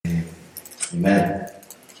Amen.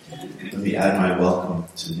 Let me add my welcome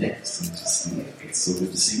to Nick. It's so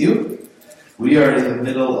good to see you. We are in the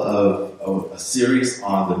middle of a series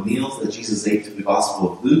on the meals that Jesus ate through the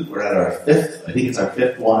Gospel of Luke. We're at our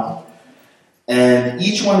fifth one. And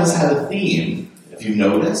each one has had a theme, if you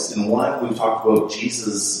noticed. In one, we've talked about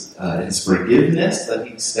Jesus, his forgiveness that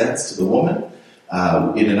he extends to the woman.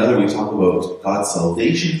 In another, we talk about God's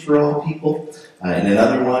salvation for all people. In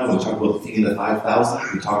another one, we talk about feeding the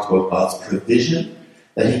 5,000. We talked about God's provision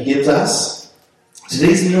that he gives us.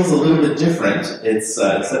 Today's meal is a little bit different. It's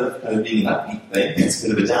instead of kind of being an upbeat thing, it's a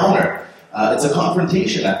bit of a downer. It's a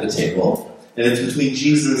confrontation at the table, and it's between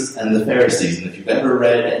Jesus and the Pharisees. And if you've ever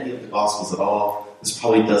read any of the Gospels at all, this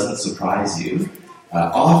probably doesn't surprise you.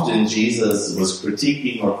 Often Jesus was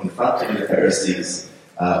critiquing or confronting the Pharisees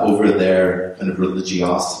over their kind of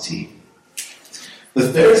religiosity.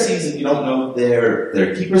 The Pharisees, if you don't know,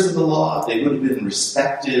 they're keepers of the law. They would have been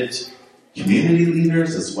respected community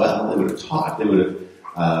leaders as well. They would have taught. They would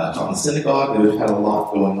have taught in the synagogue. They would have had a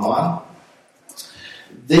lot going on.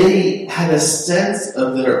 They had a sense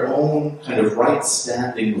of their own kind of right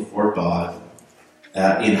standing before God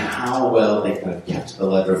in how well they kind of kept the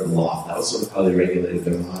letter of the law. That was sort of how they regulated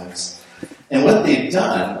their lives. And what they've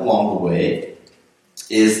done along the way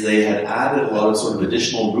is they had added a lot of sort of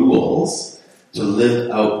additional rules to live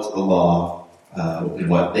out the law in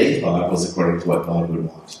what they thought was according to what God would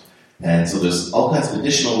want. And so there's all kinds of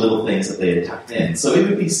additional little things that they had tucked in. So it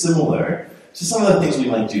would be similar to some of the things we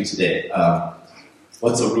might do today.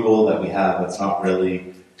 What's a rule that we have that's not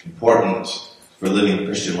really important for living the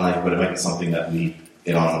Christian life, but it might be something that we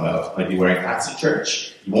get on about? It might be wearing hats in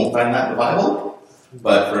church. You won't find that in the Bible,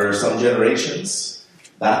 but for some generations,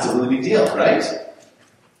 that's a really big deal, right?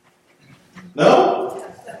 No?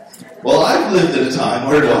 Well, I've lived at a time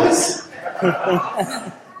where it was.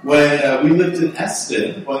 When we lived in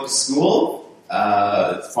Eston, going to school,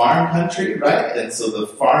 farm country, right? And so the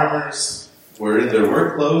farmers were in their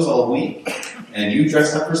work clothes all week, and you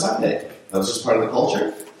dressed up for Sunday. That was just part of the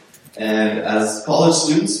culture. And as college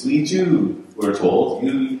students, we too were told,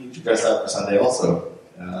 you need to dress up for Sunday also.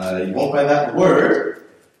 You won't find that in the Word,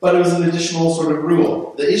 but it was an additional sort of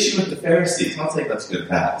rule. The issue with the Pharisees, I'm not saying that's good or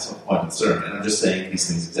bad, that's not the point of the sermon, I'm just saying these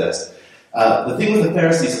things exist. The thing with the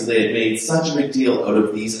Pharisees is they had made such a big deal out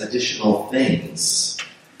of these additional things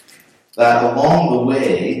that along the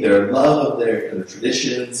way, their love of their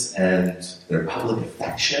traditions and their public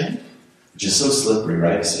affection, which is so slippery,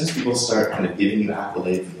 right? As soon as people start kind of giving you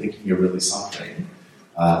accolades and thinking you're really something,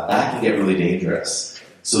 that can get really dangerous.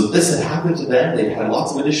 So this had happened to them. They had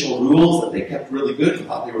lots of additional rules that they kept really good and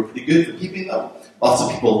thought they were pretty good for keeping them. Lots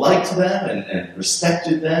of people liked them and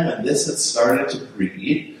respected them, and this had started to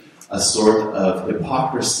breed a sort of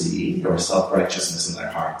hypocrisy or self-righteousness in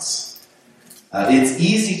their hearts. It's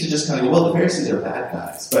easy to just kind of go, well, the Pharisees are bad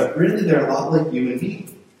guys, but really they're a lot like you and me.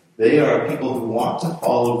 They are people who want to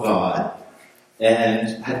follow God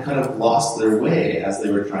and had kind of lost their way as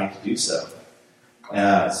they were trying to do so.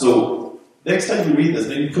 So next time you read this,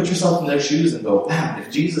 maybe put yourself in their shoes and go, man, if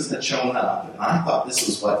Jesus had shown up and I thought this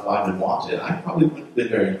was what God had wanted, I probably wouldn't have been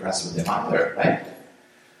very impressed with him either, right?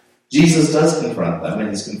 Jesus does confront them, and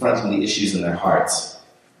he's confronting the issues in their hearts.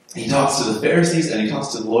 He talks to the Pharisees, and he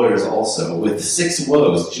talks to the lawyers also, with 6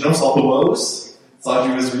 woes. Did you notice all the woes?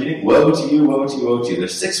 Saji was reading, woe to you, woe to you, woe to you.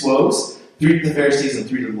 There's 6 woes, 3 to the Pharisees and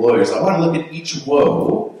 3 to the lawyers. I want to look at each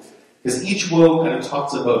woe, because each woe kind of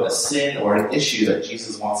talks about a sin or an issue that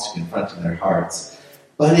Jesus wants to confront in their hearts.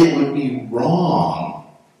 But it would be wrong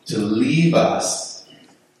to leave us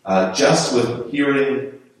just with hearing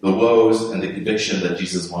the woes and the conviction that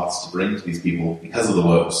Jesus wants to bring to these people because of the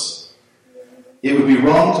woes. It would be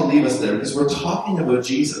wrong to leave us there because we're talking about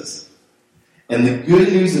Jesus. And the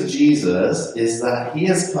good news of Jesus is that he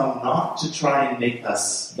has come not to try and make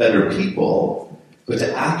us better people, but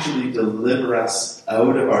to actually deliver us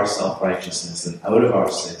out of our self-righteousness and out of our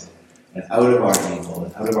sin and out of our evil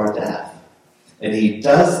and out of our death. And he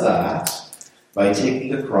does that by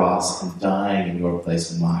taking the cross and dying in your place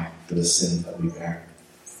and mine for the sin that we bear.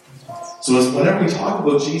 So whenever we talk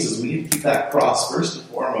about Jesus, we need to keep that cross first and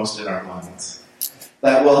foremost in our minds.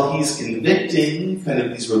 That while he's convicting kind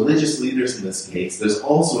of these religious leaders in this case, there's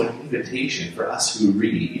also an invitation for us who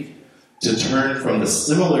read to turn from the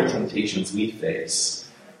similar temptations we face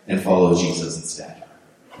and follow Jesus instead.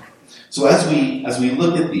 So as we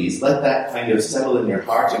look at these, let that kind of settle in your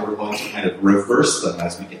heart, and we're going to kind of reverse them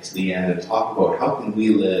as we get to the end and talk about how can we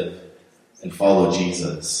live and follow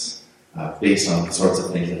Jesus based on the sorts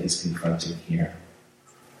of things that he's confronting here.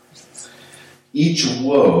 Each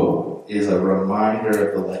woe is a reminder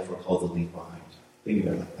of the life we're called to leave behind. Think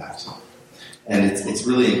about it like that. And it's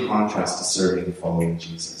really in contrast to serving and following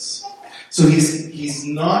Jesus. So he's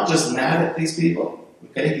not just mad at these people,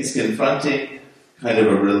 okay? He's confronting kind of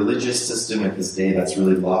a religious system in his day that's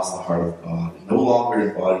really lost the heart of God. It no longer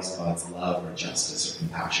embodies God's love or justice or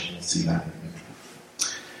compassion. We'll see that in a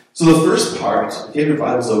minute. So the first part, if you have your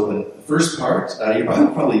Bibles open, the first part, your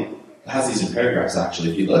Bible probably has these in paragraphs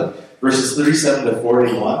actually, if you look. Verses 37 to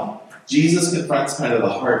 41, Jesus confronts kind of the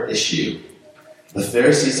heart issue. The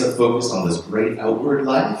Pharisees have focused on this great outward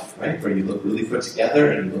life, right, where you look really put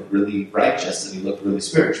together and you look really righteous and you look really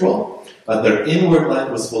spiritual. But their inward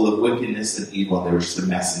life was full of wickedness and evil, and they were just a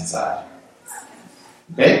mess inside.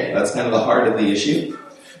 Okay? That's kind of the heart of the issue.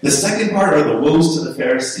 The second part are the woes to the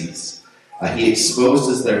Pharisees. He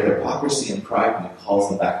exposes their hypocrisy and pride and calls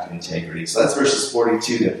them back to integrity. So that's verses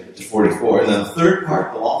 42 to 44. And then the third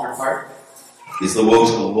part, the longer part, is the woe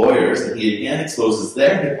to the lawyers. And he again exposes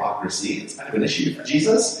their hypocrisy. It's kind of an issue for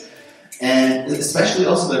Jesus. And especially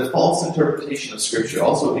also their false interpretation of Scripture,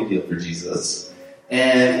 also a big deal for Jesus.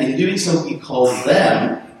 And in doing so, he calls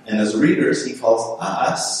them, and as readers, he calls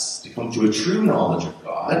us to come to a true knowledge of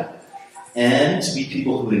God and to be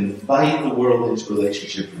people who invite the world into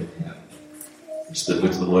relationship with him, which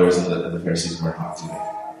the lawyers and the Pharisees were not doing.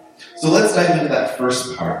 So let's dive into that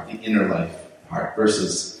first part, the inner life part,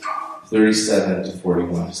 verses 37 to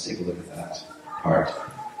 41. Just take a look at that part.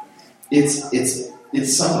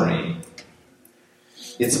 It's summary.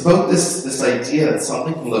 It's about this idea that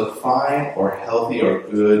something can look fine or healthy or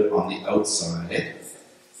good on the outside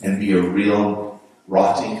and be a real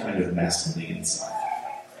rotting kind of mess on the inside.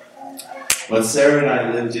 When Sarah and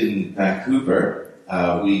I lived in Vancouver,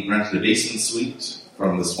 we rented a basement suite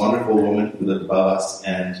from this wonderful woman who lived above us,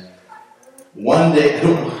 and one day, I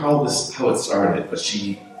don't know how it started, but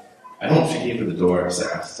I don't know if she came to the door.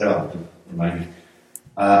 Sarah, to remind me.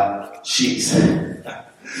 She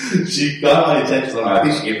got my attention. I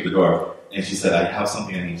think she came to the door, and she said, "I have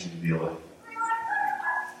something I need you to deal with."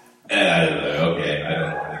 And I was like, "Okay, I don't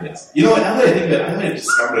know what it is." You know what? Now that I think that I might have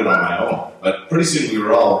discovered it on my own, but pretty soon we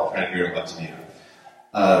were all trying to figure out what to do.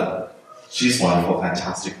 She's wonderful,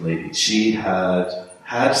 fantastic lady. She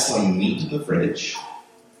had some meat in the fridge,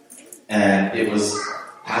 and it was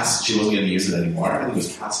past. She wasn't going to use it anymore. I think it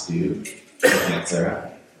was past due. Looking at Sarah,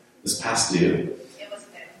 it was past due.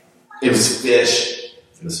 It was fish.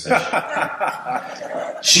 It was fish.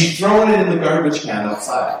 She'd thrown it in the garbage can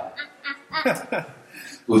outside,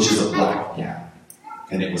 which is a black can,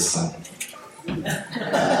 and it was sunny.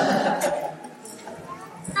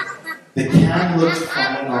 The can looked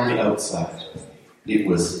fine on the outside. It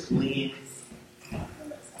was clean.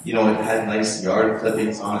 You know, it had nice yard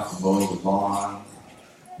clippings on it from mowing the lawn.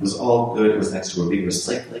 It was all good. It was next to a big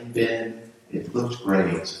recycling bin. It looked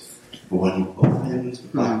great. But when you opened the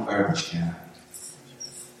black garbage can,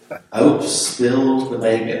 out spilled the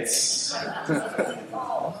maggots.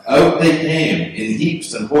 Out they came in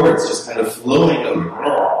heaps and hordes, just kind of flowing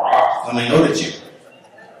out, coming out at you.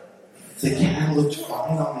 The can looked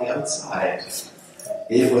fine on the outside.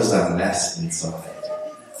 It was a mess inside.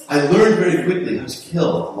 I learned very quickly how to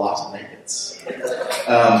kill a lot of maggots.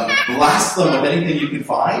 Blast them with anything you can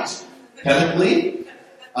find, chemically.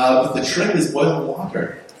 But the trick is boiling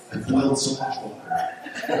water. I boiled so much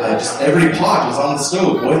water. Just every pot was on the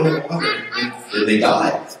stove, boiling water, and they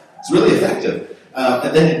died. It's really effective.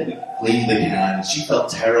 And then we cleaned the can. She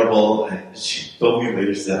felt terrible, and she told me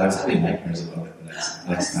later, she said, I was having nightmares about it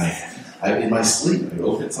the next night. In my sleep, I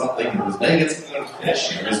opened something, and there was maggots coming out of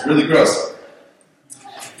fish. It was really gross.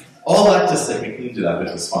 All that to say, we cleaned it up.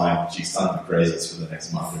 It was fine. She sung the praises for the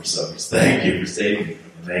next month or so. Just thank you for saving me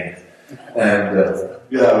from the maggots. And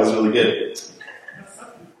yeah, it was really good.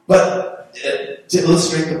 But to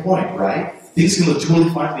illustrate the point, right? Things can look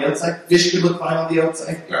totally fine on the outside. Fish could look fine on the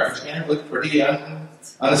outside. Garbage can look pretty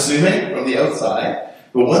unassuming from the outside.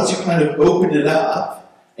 But once you kind of opened it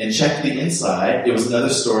up and checked the inside, it was another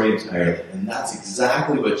story entirely. And that's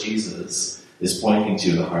exactly what Jesus is pointing to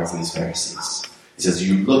in the hearts of these Pharisees. He says,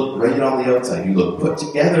 you look great on the outside. You look put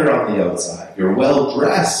together on the outside. You're well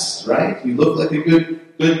dressed, right? You look like a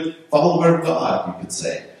good follower of God, you could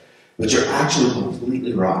say. But you're actually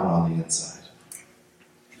completely rotten on the inside.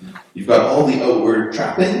 You've got all the outward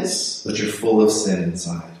trappings, but you're full of sin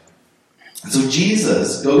inside. And so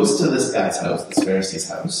Jesus goes to this guy's house, this Pharisee's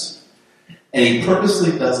house, and he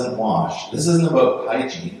purposely doesn't wash. This isn't about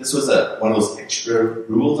hygiene. This was one of those extra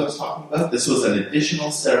rules I was talking about. This was an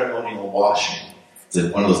additional ceremonial washing.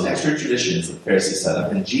 It's one of those extra traditions that the Pharisees set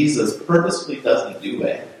up, and Jesus purposely doesn't do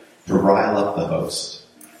it to rile up the host.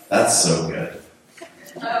 That's so good.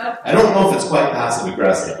 I don't know if it's quite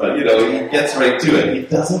passive-aggressive, but, he gets right to it. He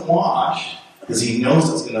doesn't wash because he knows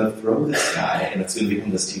it's going to throw this guy and it's going to become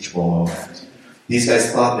this teachable moment. These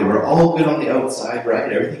guys thought they were all good on the outside, right?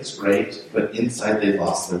 Everything's great, but inside they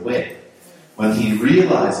lost their way. When he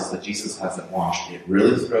realizes that Jesus hasn't washed, it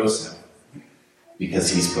really throws him because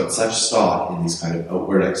he's put such stock in these kind of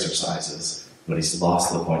outward exercises, but he's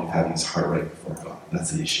lost the point of having his heart right before God.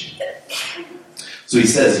 That's the issue. So he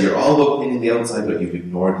says, you're all about cleaning the outside, but you've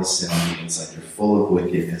ignored the sin on the inside. You're full of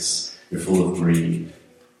wickedness. You're full of greed.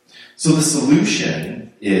 So the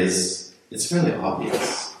solution is, it's fairly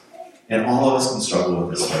obvious. And all of us can struggle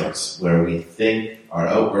with this verse, where we think our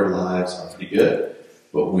outward lives are pretty good,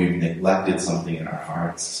 but we've neglected something in our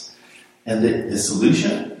hearts. And the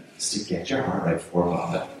solution is to get your heart right before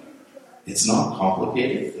God. It's not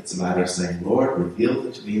complicated. It's a matter of saying, Lord,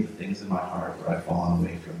 reveal to me the things in my heart where I've fallen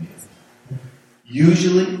away from you.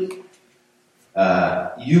 Usually,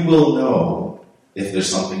 you will know if there's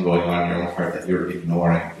something going on in your own heart that you're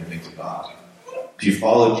ignoring giving to God. If you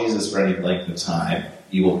follow Jesus for any length of time,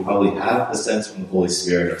 you will probably have the sense from the Holy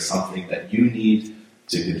Spirit of something that you need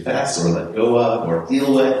to confess or let go of or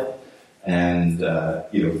deal with, and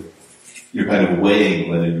you're kind of weighing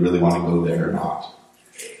whether you really want to go there or not.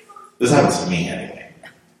 This happens to me anyway.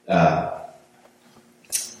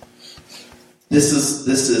 This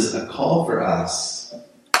is a call for us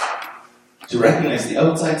to recognize the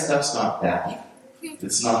outside stuff's not bad.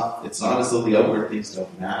 It's not as though the outward things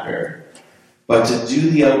don't matter, but to do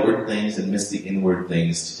the outward things and miss the inward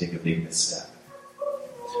things to take a big misstep.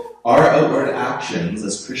 Our outward actions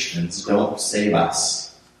as Christians don't save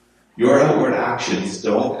us. Your outward actions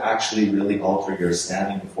don't actually really alter your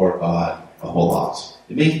standing before God a whole lot.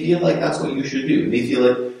 It may feel like that's what you should do. It may feel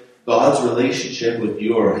like God's relationship with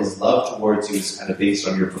you or his love towards you is kind of based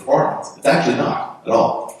on your performance. It's actually not at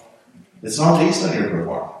all. It's not based on your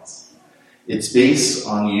performance. It's based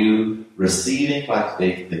on you receiving by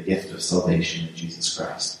faith the gift of salvation in Jesus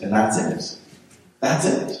Christ. And that's it. That's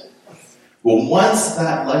it. Well, once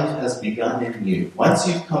that life has begun in you, once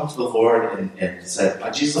you've come to the Lord and said,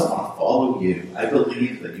 Jesus, I want to follow you. I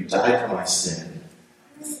believe that you died for my sin.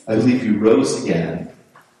 I believe you rose again.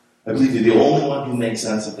 I believe you're the only one who makes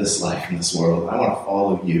sense of this life in this world. I want to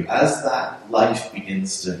follow you. As that life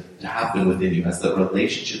begins to happen within you, as that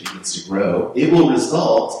relationship begins to grow, it will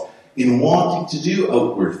result in wanting to do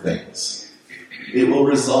outward things. It will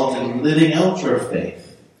result in living out your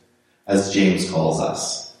faith, as James calls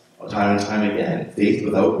us. Time and time again, faith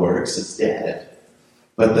without works is dead.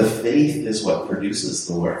 But the faith is what produces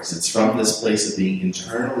the works. It's from this place of being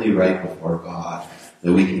internally right before God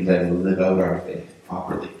that we can then live out our faith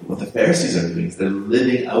properly. What the Pharisees are doing is they're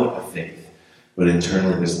living out a faith, but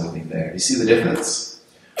internally there's nothing there. You see the difference?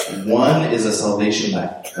 One is a salvation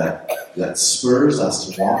that spurs us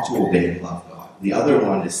to want to obey and love God. The other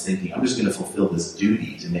one is thinking, I'm just going to fulfill this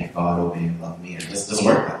duty to make God obey and love me. And it just doesn't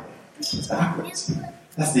work that way. It's backwards.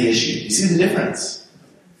 That's the issue. You see the difference?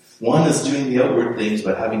 One is doing the outward things,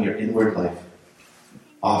 but having your inward life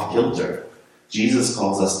off kilter. Jesus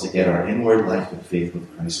calls us to get our inward life of faith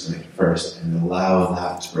with Christ right first and allow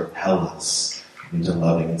that to propel us into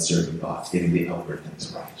loving and serving God, getting the outward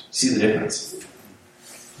things right. See the difference?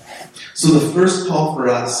 So the first call for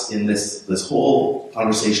us in this whole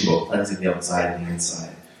conversation about cleansing the outside and the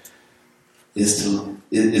inside is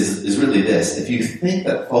really this. If you think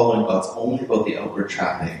that following God's only about the outward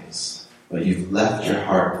trappings, but you've left your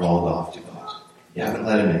heart walled off to God, you haven't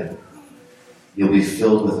let him in, you'll be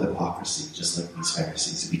filled with hypocrisy, just like these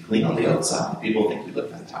Pharisees. You'll be clean on the outside. People think you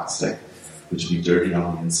look fantastic, but you'll be dirty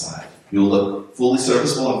on the inside. You'll look fully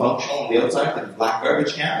serviceable and functional on the outside, like a black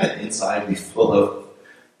garbage can, and inside be full of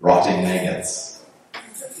rotting maggots.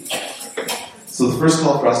 So the first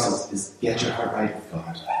call for us is get your heart right with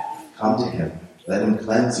God. Come to him. Let him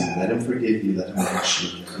cleanse you. Let him forgive you. Let him wash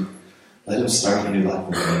you. Let him start a new life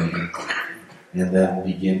within you. And then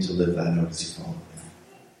begin to live that out as you follow him.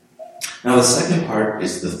 Now the second part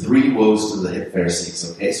is the three woes to the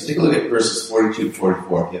Pharisees. Okay, so take a look at verses 42 to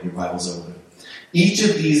 44 if you have your Bibles open. Each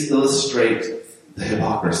of these illustrate the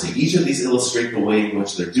hypocrisy. Each of these illustrate the way in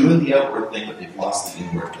which they're doing the outward thing, but they've lost the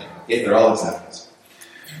inward thing. Okay, they're all examples.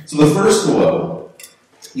 So the first woe,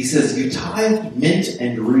 he says, you tithed mint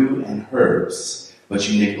and rue and herbs, but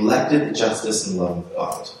you neglected justice and love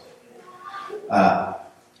of God.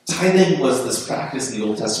 Tithing was this practice in the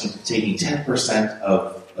Old Testament of taking 10%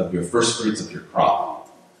 of your first fruits of your crop,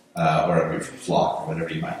 or of your flock, or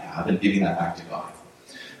whatever you might have, and giving that back to God.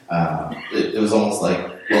 It was almost like,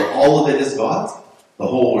 well, all of it is God's. The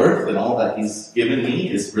whole earth and all that he's given me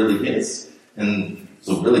is really his. And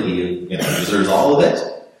so really he deserves all of it.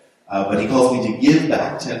 But he calls me to give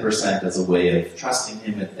back 10% as a way of trusting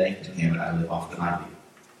him and thanking him, and I live off the 90.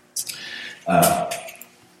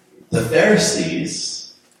 The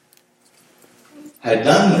Pharisees had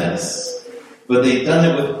done this, but they'd done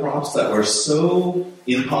it with crops that were so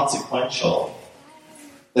inconsequential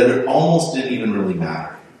that it almost didn't even really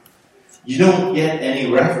matter. You don't get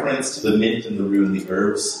any reference to the mint and the rue and the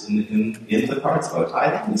herbs in the parts about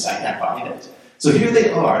tithing. At least I can't find it. So here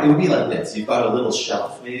they are. It would be like this. You've got a little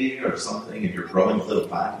shelf maybe or something, and you're growing a little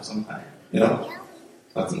plant of some kind.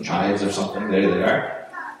 Got some chives or something. There they are.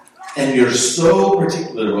 And you're so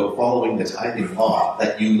particular about following the tithing law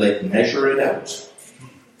that you measure it out.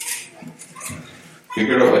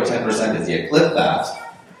 Figure out what 10% is. You clip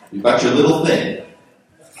that. You've got your little thing.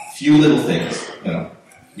 Few little things.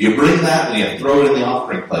 You bring that and you throw it in the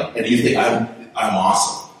offering plate, and you think, I'm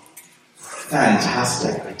awesome.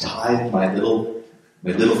 Fantastic. I tithe my little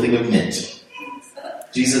thing of mint.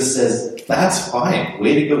 Jesus says, that's fine.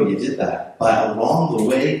 Way to go, you did that. But along the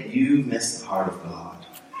way, you missed the heart of God.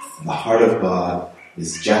 And the heart of God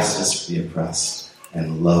is justice for the oppressed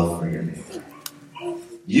and love for your neighbor.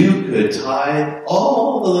 You could tithe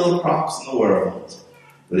all the little crops in the world,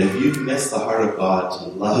 but if you've missed the heart of God to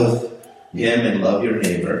love Him and love your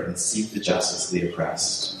neighbor and seek the justice of the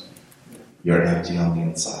oppressed, you're empty on the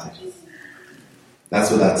inside.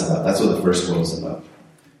 That's what that's about. That's what the first woe is about.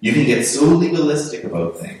 You can get so legalistic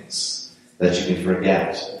about things that you can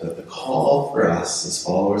forget that the call for us as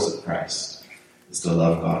followers of Christ is to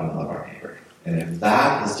love God and love our neighbor. And if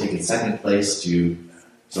that has taken second place to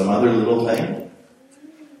some other little thing,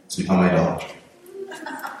 it's become idolatry.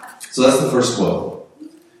 So that's the first woe.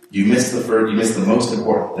 You missed the most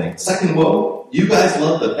important thing. Second woe, you guys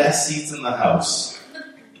love the best seats in the house.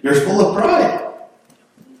 You're full of pride.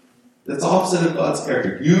 That's opposite of God's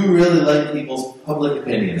character. You really like people's public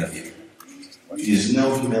opinion of you. There's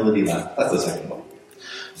no humility left. That's the second woe.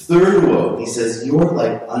 Third woe, he says, you're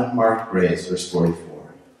like unmarked graves, verse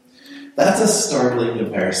 44. That's a startling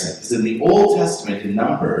comparison, because in the Old Testament, in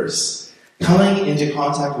Numbers, coming into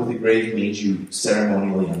contact with a grave made you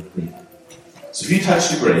ceremonially unclean. So if you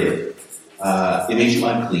touched a grave, it made you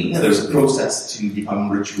unclean, and there's a process to become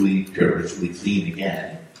ritually pure, ritually clean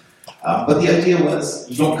again. But the idea was,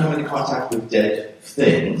 you don't come into contact with dead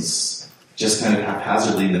things, just kind of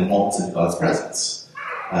haphazardly, and then waltz into God's presence.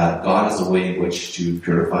 God has a way in which to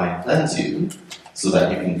purify and cleanse you, so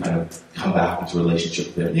that you can kind of come back into a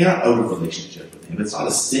relationship with Him. You're not out of relationship with Him. It's not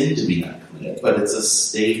a sin to be unclean, but it's a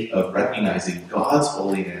state of recognizing God's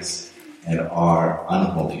holiness and our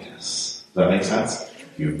unholiness. Does that make sense?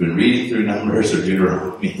 If you've been reading through Numbers or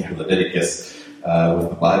Deuteronomy or Leviticus with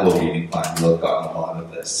the Bible reading plan, you'll have gotten a lot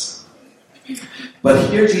of this. But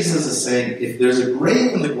here Jesus is saying, if there's a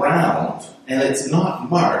grave in the ground and it's not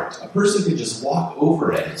marked, a person can just walk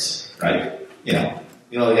over it, right? You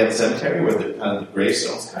know, like at the cemetery where the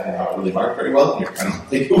gravestone's kind of not really marked very well, and you're kind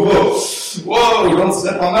of like, whoa, don't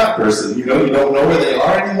step on that person. You don't know where they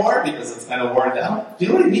are anymore because it's kind of worn down. Do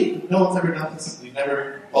you know what I mean? No one's ever done this. You've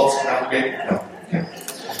never waltzed around the grave? No. Okay.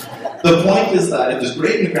 The point is that if there's a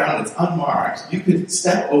grave in the ground and it's unmarked, you could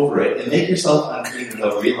step over it and make yourself unclean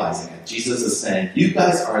without realizing it. Jesus is saying, you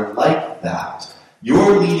guys are like that.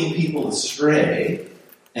 You're leading people astray,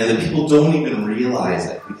 and the people don't even realize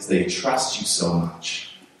it because they trust you so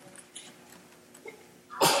much.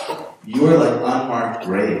 You're like unmarked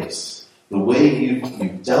graves. The way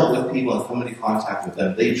you've dealt with people and come into contact with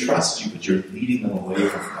them, they trust you, but you're leading them away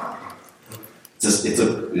from God. It's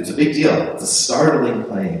a big deal. It's a startling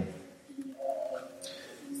claim.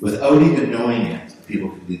 Without even knowing it, people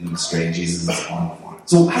can lead them astray. Jesus is on the line.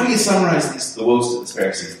 So how do you summarize the woes to the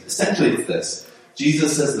Pharisees? Essentially, it's this.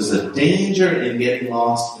 Jesus says there's a danger in getting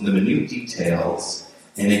lost in the minute details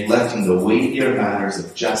and neglecting the weightier matters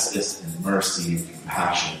of justice and mercy and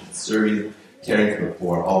compassion, and serving, caring for the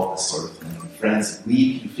poor, all this sort of thing. And friends,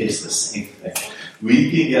 we can face the same thing. We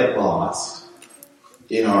can get lost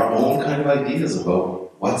in our own kind of ideas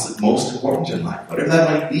about what's most important in life, whatever that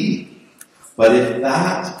might be. But if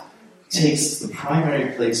that takes the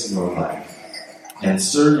primary place in your life, and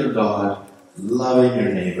serving God, loving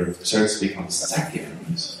your neighbor starts to become second,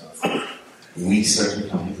 we start to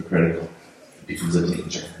become hypocritical. It becomes a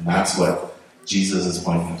danger. And that's what Jesus is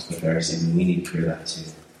pointing out to the Pharisees, and we need to hear that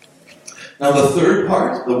too. Now the third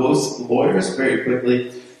part, the woes to the lawyers, very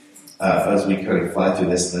quickly, as we kind of fly through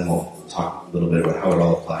this, then we'll talk a little bit about how it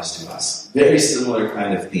all applies to us. Very similar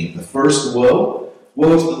kind of theme. The first woe to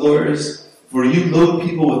the lawyers, for you load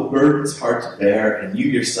people with burdens hard to bear, and you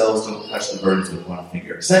yourselves don't touch the burdens with one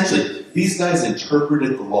finger. Essentially, these guys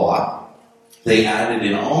interpreted the law. They added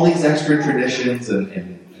in all these extra traditions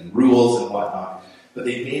and rules and whatnot, but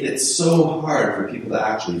they made it so hard for people to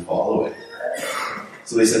actually follow it.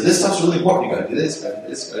 So they said, this stuff's really important. You got to do this, got to do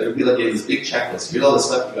this. It would be like this big checklist. Here's all the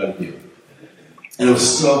stuff you got to do. And it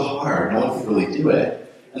was so hard. No one could really do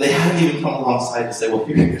it. And they hadn't even come alongside to say, well,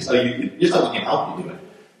 here's how we can help you do it.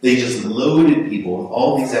 They just loaded people with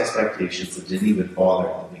all these expectations that didn't even bother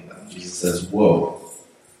helping them. Jesus says, whoa,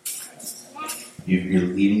 you're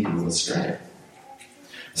leading people astray.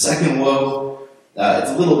 Second woe, it's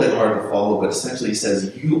a little bit hard to follow, but essentially he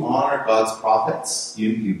says, you honor God's prophets.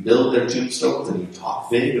 You build their tombstones and you talk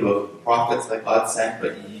big about the prophets that God sent,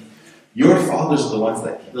 but your fathers are the ones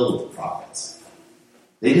that killed the prophets.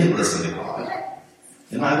 They didn't listen to God.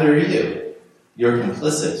 And neither are you. You're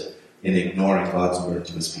complicit in ignoring God's word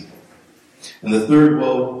to his people. And the third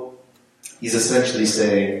woe, he's essentially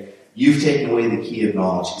saying, you've taken away the key of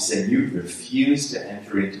knowledge. He's saying you've refused to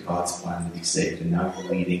enter into God's plan to be saved, and now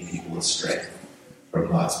you're leading people astray from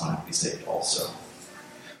God's plan to be saved also.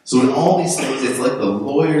 So in all these things, it's like the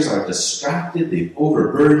lawyers are distracted, they've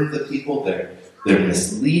overburdened the people, they're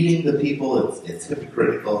misleading the people, it's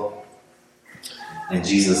hypocritical. And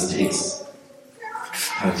Jesus takes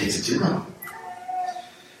it to them.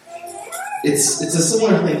 It's a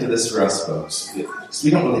similar thing to this for us, folks. Because we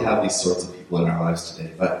don't really have these sorts of people in our lives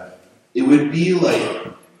today. But it would be like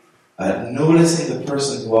noticing the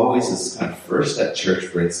person who always is kind of first at church,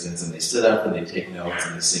 for instance, and they sit up and they take notes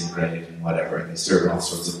and they sing great and whatever, and they serve in all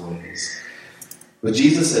sorts of ways. But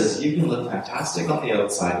Jesus says, you can look fantastic on the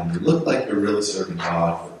outside and you look like you're really serving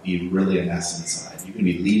God, but be really a mess inside. You can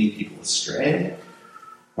be leading people astray,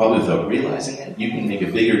 probably without realizing it. You can make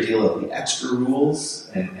a bigger deal of the extra rules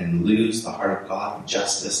and lose the heart of God and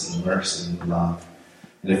justice and mercy and love.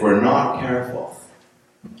 And if we're not careful,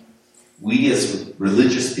 we as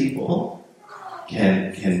religious people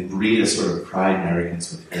can breed a sort of pride and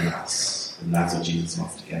arrogance within us. And that's what Jesus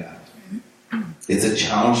wants to get at. It's a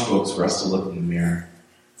challenge, folks, for us to look in the mirror.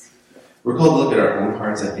 We're called to look at our own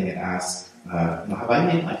hearts, I think, and ask, have I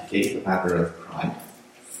made my faith a matter of pride?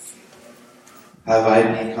 Have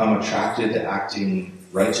I become attracted to acting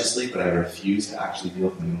righteously, but I refuse to actually deal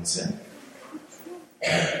with my own sin?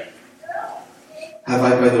 Have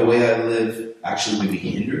I, by the way I live, actually maybe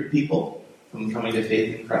hindered people from coming to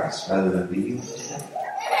faith in Christ rather than leading them to Him?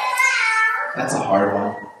 That's a hard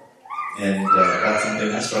one. And that's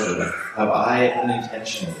something I struggle with. Have I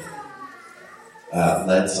unintentionally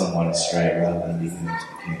led someone astray rather than leading them to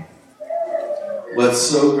the King? What's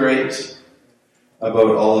so great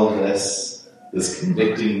about all of this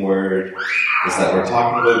convicting word, is that we're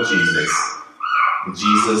talking about Jesus. And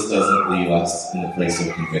Jesus doesn't leave us in the place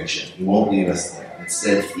of conviction. He won't leave us there.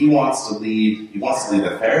 Instead, He wants to lead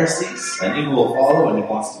the Pharisees, and He will follow, and He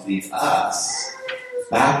wants to lead us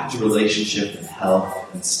back into relationship and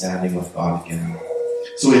health and standing with God again.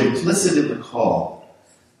 So implicit in the call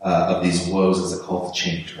of these woes is a call to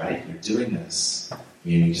change, right? You're doing this.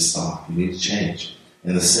 You need to stop. You need to change.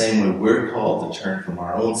 In the same way, we're called to turn from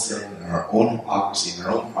our own sin and our own hypocrisy and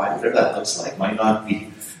our own pride, whatever that looks like. Might not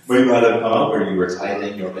have come out where you were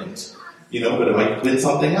tithing your mint, but it might have been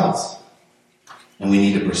something else. And we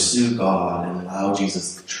need to pursue God and allow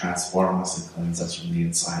Jesus to transform us and cleanse us from the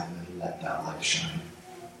inside and then let that light shine.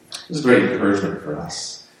 This is great encouragement for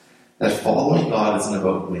us. That following God isn't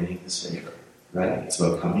about winning His favor, right? It's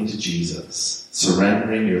about coming to Jesus,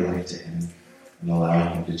 surrendering your life to Him, and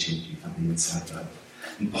allowing Him to change you from the inside out.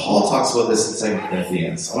 And Paul talks about this in 2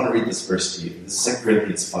 Corinthians. I want to read this verse to you. This is 2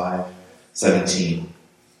 Corinthians 5:17.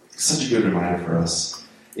 It's such a good reminder for us.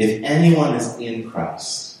 If anyone is in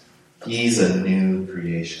Christ, he's a new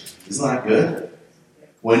creation. Isn't that good?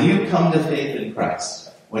 When you come to faith in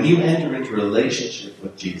Christ, when you enter into a relationship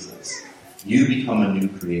with Jesus, you become a new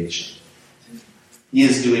creation. He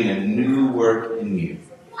is doing a new work in you.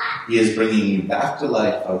 He is bringing you back to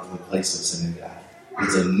life out of the place of sin and death.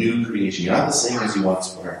 It's a new creation. You're not the same as you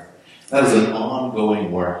once were. That is an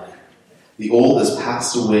ongoing work. The old has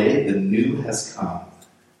passed away, the new has come.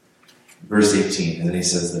 Verse 18, and then he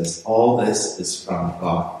says this, all this is from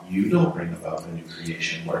God. You don't bring about a new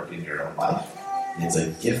creation work in your own life. It's a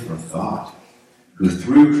gift from God, who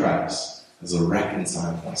through Christ has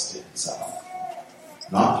reconciled us to Himself.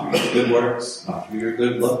 Not through your good works, not through your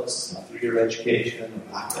good looks, not through your education,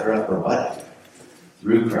 or lack thereof, or whatever.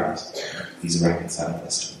 Through Christ, He's reconciled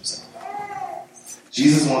us to Himself.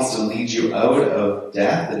 Jesus wants to lead you out of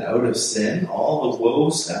death and out of sin, all the woe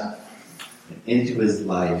stuff, and into His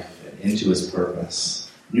life and into His purpose.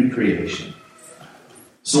 New creation.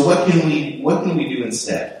 So what can we do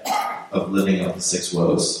instead of living out the 6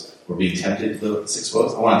 woes, or being tempted to live out the 6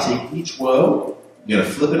 woes? I want to take each woe, I'm going to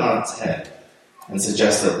flip it on its head, and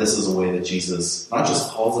suggest that this is a way that Jesus not just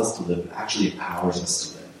calls us to live, but actually empowers us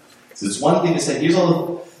to live. So it's one thing to say, here's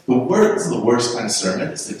all The worst kind of sermon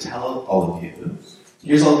is to tell all of you,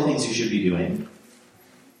 here's all the things you should be doing,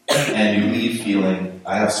 and you leave feeling,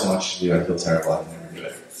 I have so much to do, I feel terrible, I can never do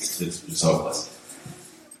it. It's hopeless.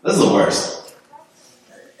 This is the worst.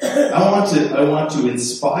 I want to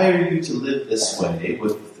inspire you to live this way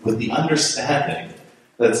with the understanding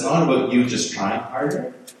that it's not about you just trying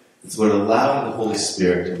harder, it's about allowing the Holy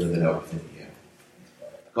Spirit to live it out within you.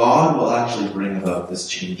 God will actually bring about this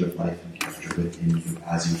change of life and character within you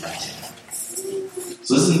as you let Him.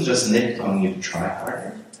 So this isn't just Nick telling you to try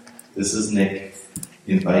harder. This is Nick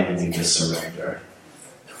inviting you to surrender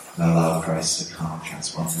and allow Christ to come and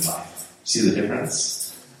transform your life. See the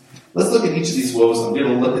difference? Let's look at each of these woes. I'm going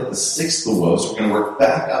to look at the sixth of woes. We're going to work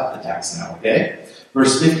back up the text now, okay?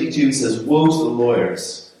 Verse 52 says, woe to the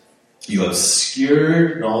lawyers. You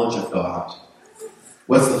obscured knowledge of God.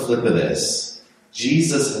 What's the flip of this?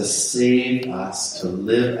 Jesus has saved us to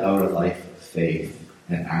live out a life of faith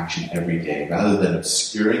and action every day. Rather than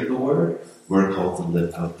obscuring the word, we're called to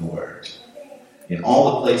live out the word. In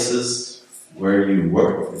all the places where you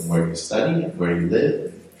work, and where you study, and where you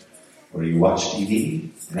live, where you watch TV,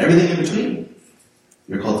 and everything in between,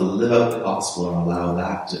 you're called to live out the gospel and allow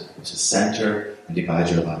that to center and to guide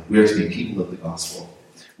your life. We are to be people of the gospel.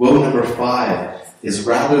 Woe number 5 is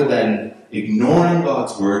rather than ignoring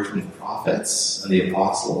God's word from the prophets and the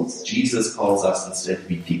apostles, Jesus calls us instead to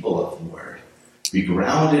be people of the word. To be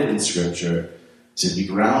grounded in Scripture, to be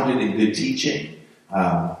grounded in good teaching,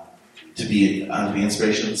 to be under the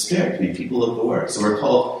inspiration of the Spirit, to be people of the word. So we're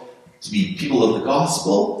called to be people of the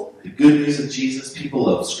gospel, the good news of Jesus, people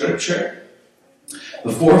of Scripture.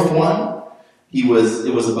 The fourth one, it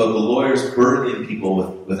was about the lawyers burdening people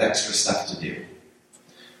with extra stuff to do.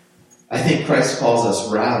 I think Christ calls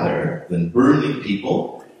us, rather than burdening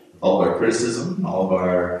people with all of our criticism and all of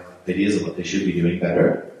our ideas of what they should be doing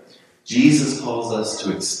better, Jesus calls us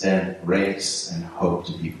to extend grace and hope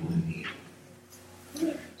to people in need.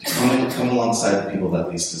 To come alongside the people that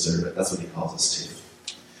least deserve it. That's what He calls us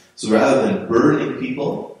to. So rather than burdening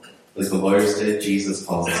people, like the lawyers did, Jesus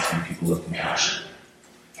calls us to be people of compassion.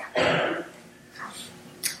 The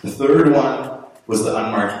third one was the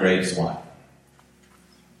unmarked graves one.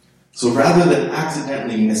 So rather than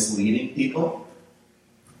accidentally misleading people,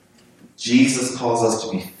 Jesus calls us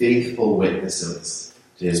to be faithful witnesses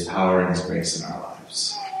to His power and His grace in our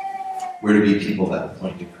lives. We're to be people that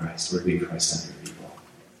point to Christ. We're to be Christ-centered people.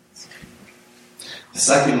 The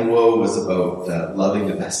second woe was about loving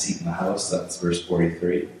the best seat in the house. That's verse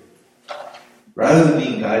 43. Rather than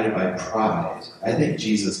being guided by pride, I think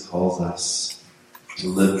Jesus calls us to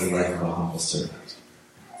live the life of a humble servant.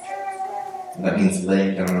 And that means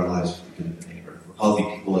laying down our lives for the good of the neighbor. We're called to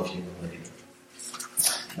be people of humility.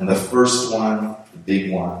 And the first one, the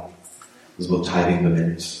big one, was about tithing the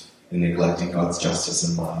mint and neglecting God's justice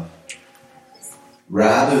and love.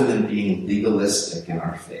 Rather than being legalistic in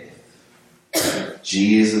our faith,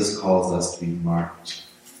 Jesus calls us to be marked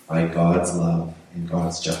by God's love and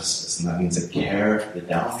God's justice. And that means a care for the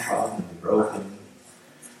downtrodden and the broken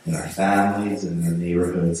in our families, in our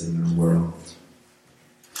neighborhoods, in our world.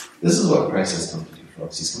 This is what Christ has come to do,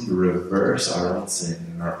 folks. He's come to reverse our own sin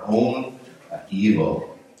and our own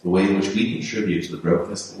evil, the way in which we contribute to the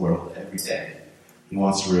brokenness of the world every day. He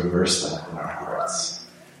wants to reverse that in our hearts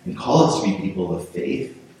and call us to be people of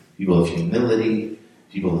faith, people of humility,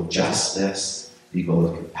 people of justice, people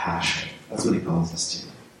of compassion. That's what He calls us to.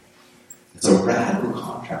 It's a radical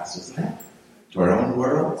contrast, isn't it, to our own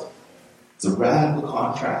world? It's a radical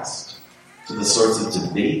contrast to the sorts of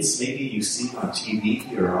debates maybe you see on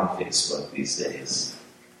TV or on Facebook these days.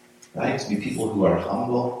 Right? To be people who are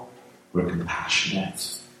humble, who are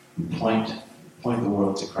compassionate, who point the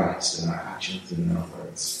world to Christ in our actions and in our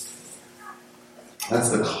words. That's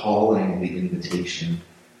the calling, the invitation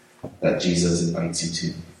that Jesus invites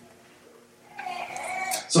you to.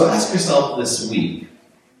 So ask yourself this week,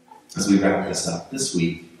 as we wrap this up, this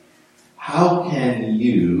week, how can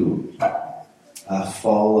you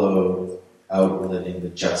follow out living the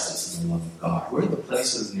justice and the love of God? Where are the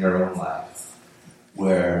places in your own life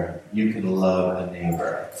where you can love a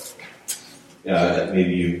neighbor that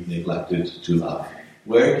maybe you neglected to love?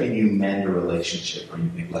 Where can you mend a relationship or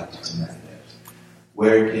you neglected to mend it?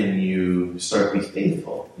 Where can you start to be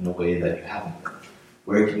faithful in a way that you haven't been?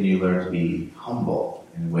 Where can you learn to be humble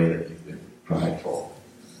in a way that you've been prideful?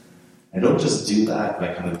 And don't just do that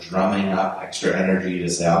by kind of drumming up extra energy to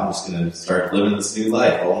say, I'm just going to start living this new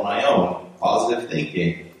life all on my own. Positive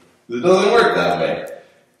thinking. It doesn't work that way.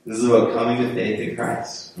 This is about coming to faith in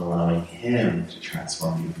Christ and allowing Him to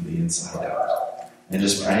transform you from the inside out. And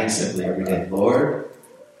just praying simply every day, Lord,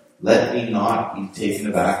 Let me not be taken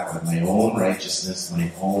aback by my own righteousness,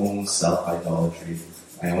 my own self-idolatry,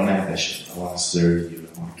 my own ambition. I want to serve you.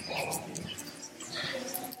 I want to follow you.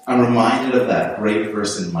 I'm reminded of that great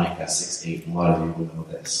verse in Micah 6:8, and a lot of you will know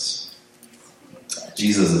this.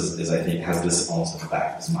 Jesus is I think, has this almost in the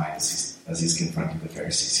back of his mind as he's confronting the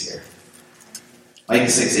Pharisees here. Micah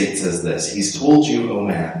 6:8 says this, He's told you, O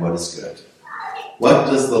man, what is good. What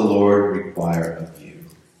does the Lord require of you?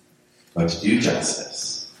 But to do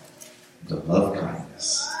justice, and to love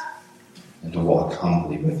kindness, and to walk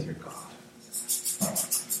humbly with your God.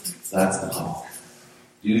 That's the call.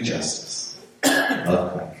 Do justice,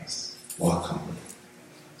 love kindness, walk humbly.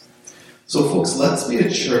 So folks, let's be a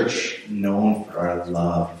church known for our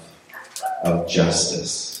love of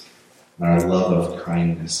justice, and our love of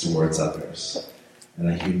kindness towards others, and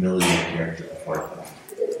the humility of character before God.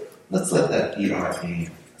 Let's let that be our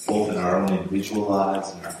aim, both in our own individual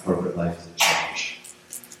lives and our corporate life as a church.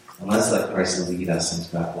 And let's let Christ lead us into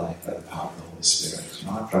that life by the power of the Holy Spirit,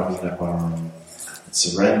 not drumming up our own, but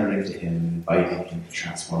surrendering to Him and inviting Him to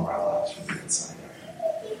transform our lives from the inside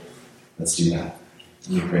out. Let's do that.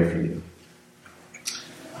 Let me pray for you.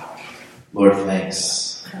 Lord,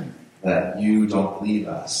 thanks that you don't leave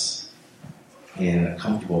us in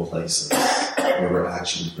comfortable places where we're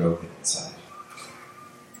actually broken inside.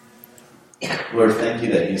 Lord, thank you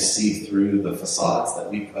that you see through the facades that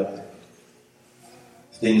we put up,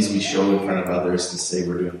 things we show in front of others to say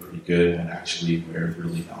we're doing pretty good when actually we're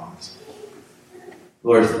really not.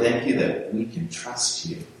 Lord, thank you that we can trust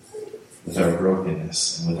you with our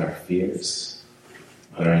brokenness and with our fears,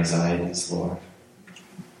 with our anxieties, Lord.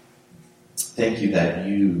 Thank you that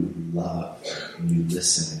you love and you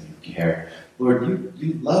listen and you care. Lord,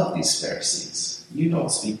 you love these Pharisees. You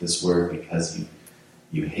don't speak this word because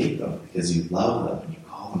you hate them, because you love them and you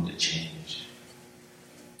call them to change.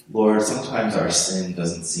 Lord, sometimes our sin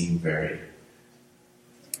doesn't seem very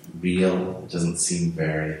real. It doesn't seem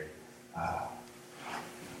very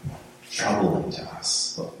troubling to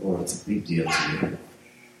us. But Lord, it's a big deal to you.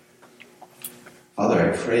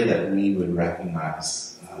 Father, I pray that we would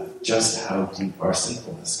recognize just how deep our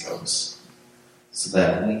sinfulness goes, so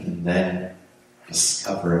that we can then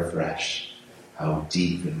discover afresh how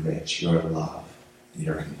deep and rich your love and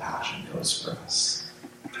your compassion goes for us.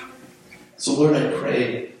 So Lord, I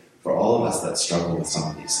pray for all of us that struggle with some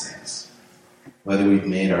of these things, whether we've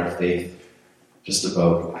made our faith just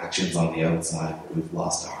about actions on the outside, but we've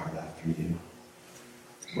lost our heart after you.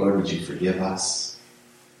 Lord, would you forgive us,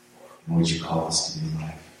 and would you call us to new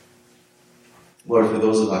life? Lord, for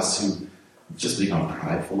those of us who have just become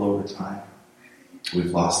prideful over time, we've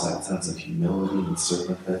lost that sense of humility and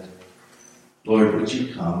servanthood. Lord, would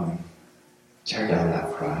you come and tear down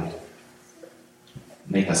that pride,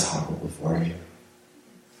 make us humble before you.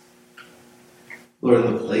 Lord,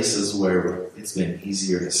 in the places where it's been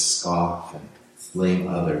easier to scoff and blame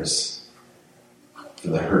others for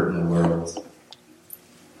the hurt in the world,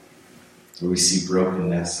 where we see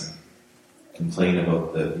brokenness and complain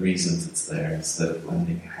about the reasons it's there instead of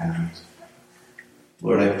lending a hand.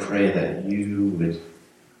 Lord, I pray that you would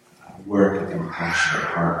work a compassionate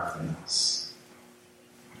heart in us.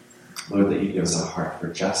 Lord, that you give us a heart for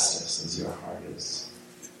justice as your heart is.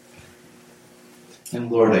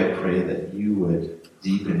 And Lord, I pray that you would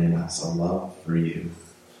deepen in us a love for you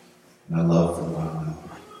and a love for one another.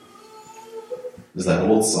 There's that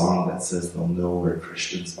old song that says they'll know we're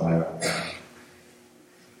Christians by our love.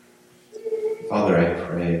 Father, I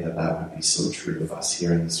pray that that would be so true of us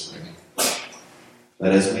here in the spring.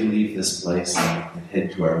 That as we leave this place and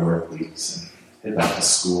head to our work weeks and head back to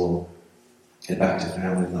school, head back to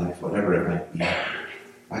family life, whatever it might be,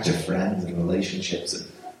 back to friends and relationships and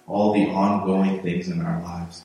all the ongoing things in our lives,